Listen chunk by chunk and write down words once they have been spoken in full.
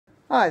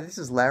Hi, this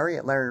is Larry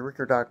at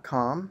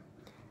LarryRicker.com,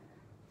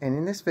 and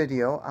in this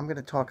video I'm going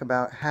to talk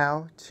about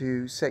how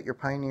to set your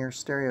Pioneer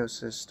stereo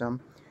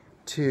system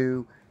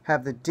to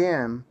have the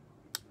dim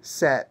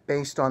set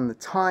based on the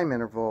time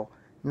interval,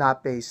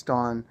 not based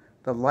on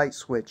the light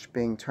switch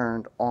being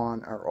turned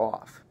on or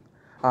off.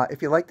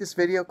 If you like this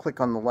video, click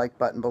on the like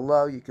button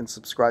below. You can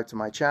subscribe to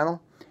my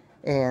channel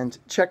and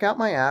check out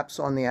my apps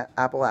on the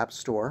Apple App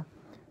Store.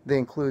 They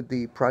include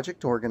the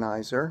Project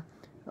Organizer,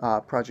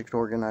 Project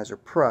Organizer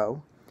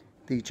Pro,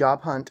 the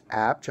Job Hunt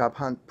app, Job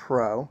Hunt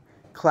Pro,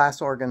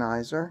 Class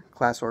Organizer,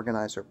 Class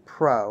Organizer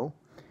Pro,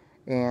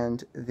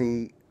 and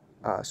the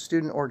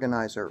Student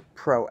Organizer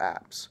Pro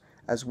apps,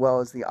 as well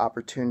as the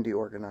Opportunity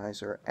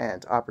Organizer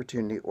and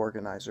Opportunity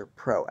Organizer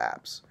Pro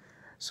apps.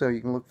 So you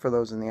can look for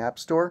those in the App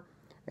Store,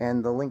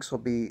 and the links will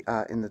be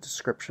in the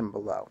description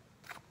below.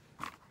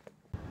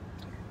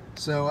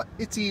 So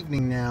it's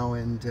evening now,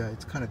 and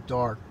it's kind of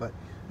dark, but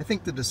I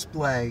think the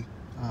display's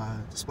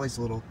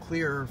a little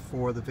clearer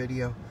for the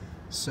video,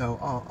 so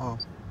I'll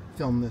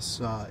film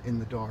this in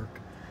the dark.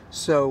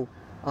 So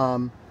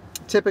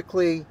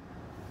typically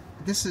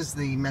this is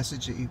the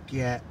message that you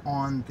get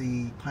on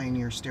the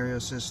Pioneer stereo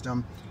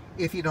system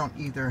if you don't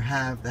either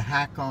have the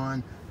hack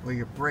on or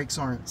your brakes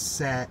aren't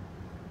set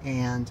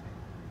and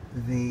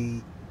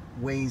the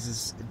Waze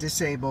is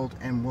disabled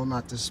and will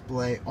not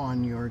display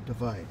on your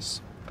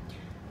device.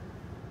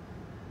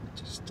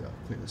 Just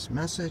clear this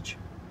message.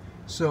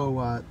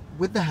 So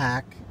with the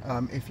hack,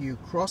 if you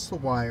cross the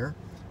wire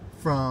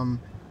from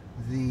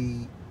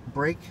the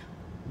brake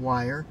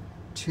wire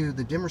to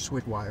the dimmer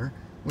switch wire,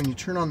 when you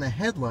turn on the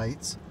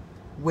headlights,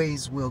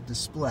 Waze will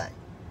display.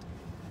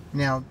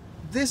 Now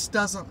this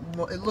doesn't,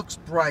 it looks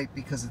bright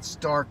because it's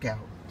dark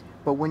out,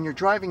 but when you're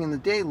driving in the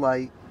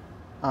daylight,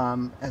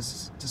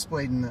 as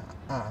displayed in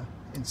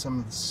some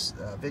of this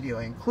video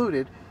I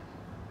included,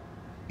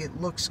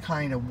 it looks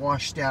kind of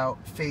washed out,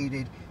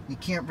 faded. You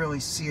can't really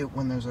see it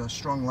when there's a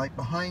strong light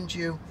behind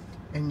you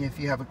and if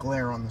you have a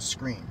glare on the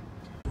screen.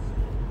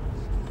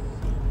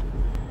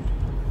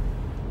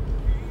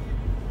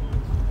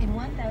 In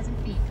 1,000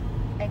 feet,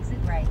 exit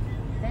right,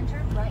 then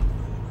turn right.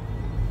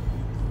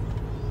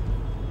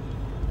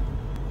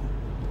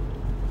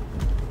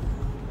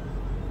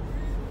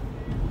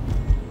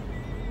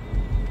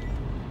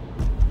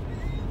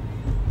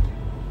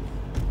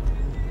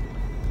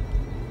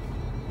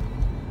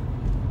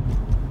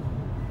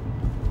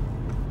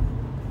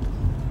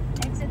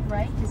 Exit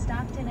right to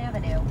Stockton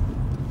Avenue,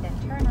 then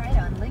turn right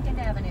on Lincoln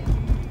Avenue.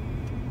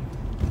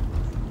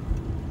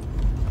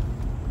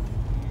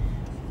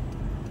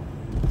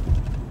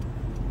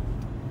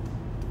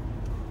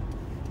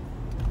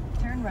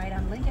 Turn right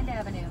on Lincoln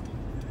Avenue.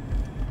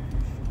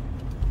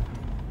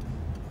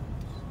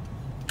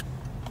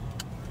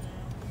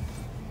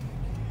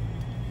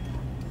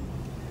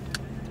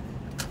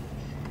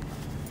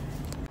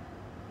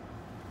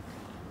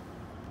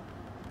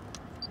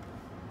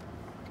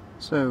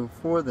 So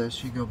for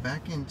this, you go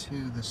back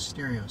into the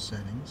stereo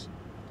settings,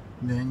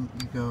 then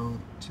you go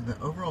to the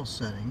overall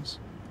settings,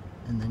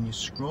 and then you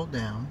scroll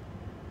down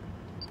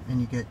and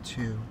you get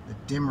to the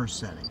dimmer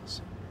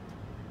settings.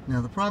 Now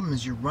the problem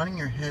is you're running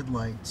your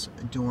headlights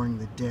during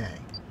the day.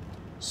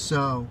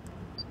 So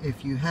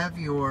if you have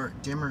your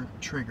dimmer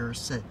trigger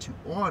set to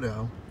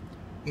auto,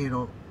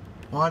 it'll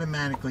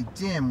automatically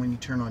dim when you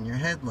turn on your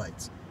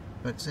headlights.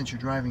 But since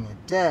you're driving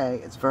at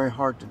day, it's very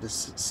hard to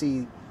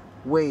see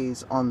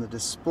Waze on the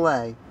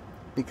display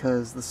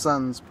because the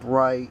sun's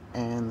bright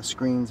and the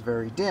screen's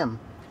very dim.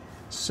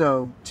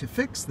 So to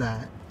fix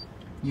that,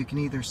 you can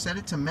either set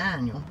it to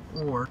manual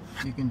or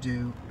you can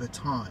do the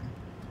time.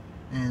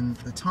 And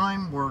the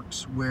time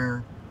works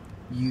where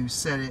you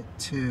set it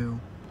to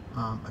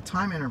a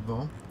time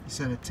interval. You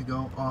set it to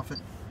go off at,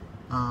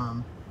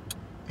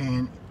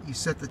 and you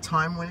set the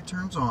time when it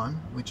turns on,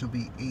 which will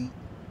be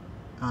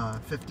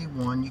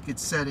 8:51. You could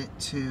set it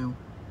to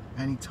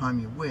any time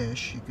you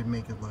wish. You could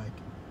make it like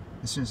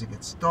as soon as it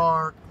gets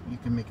dark. You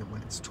can make it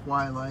when it's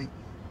twilight.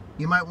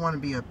 You might want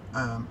to be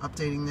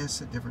updating this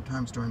at different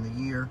times during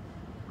the year.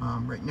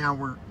 Right now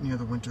we're near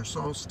the winter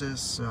solstice,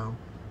 so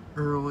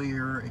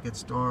earlier it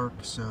gets dark,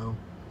 so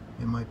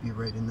it might be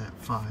right in that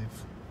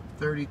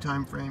 5:30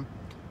 time frame,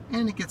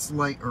 and it gets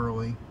light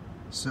early,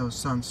 so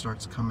sun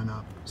starts coming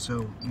up.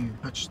 So you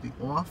touch the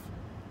off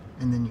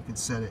and then you can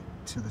set it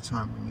to the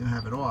time when you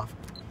have it off.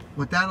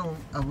 What that'll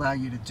allow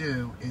you to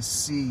do is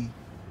see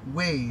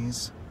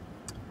Waze.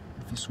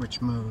 If you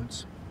switch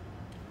modes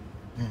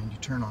and you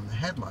turn on the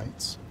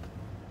headlights,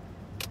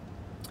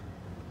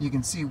 you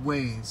can see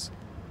Waze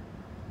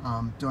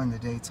during the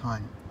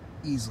daytime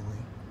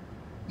easily,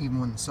 even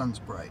when the sun's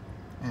bright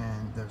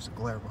and there's a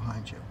glare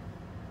behind you.